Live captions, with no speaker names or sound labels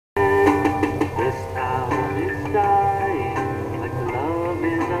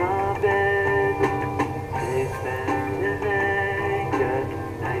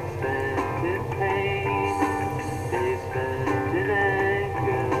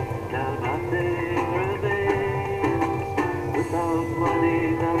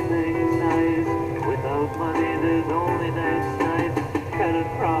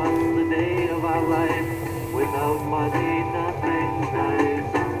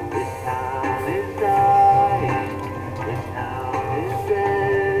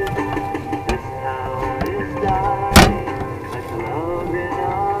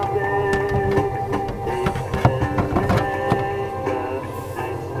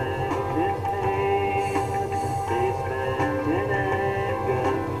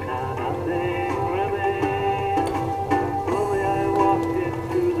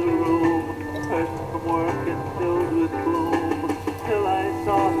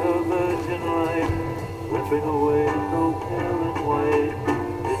slipping away so pale and white.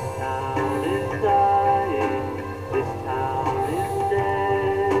 This town is dying, this town is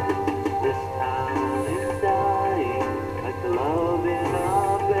dead. This town is dying like the love in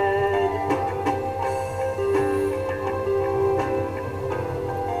our bed.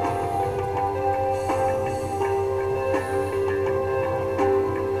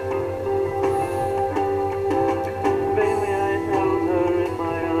 Vainly I held her in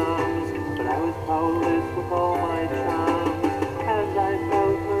my arms, but I was powerless with all my charms, as I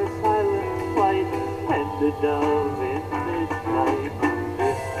felt her silent flight, and a dove in midnight.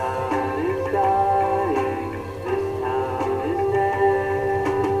 This town is dying, this town is dead.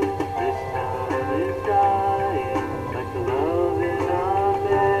 This town is dying like the love in our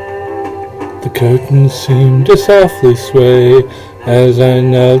bed. The curtains seemed to softly sway as I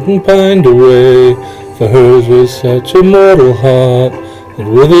knelt and pined away, for hers was such a mortal heart that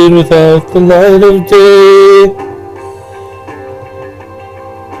withered without the light of day.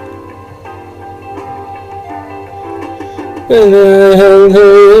 And I held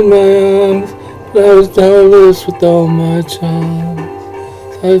her in my arms, but I was powerless with all my charms.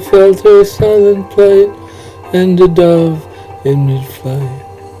 I felt her silent plight, and a dove in mid-flight.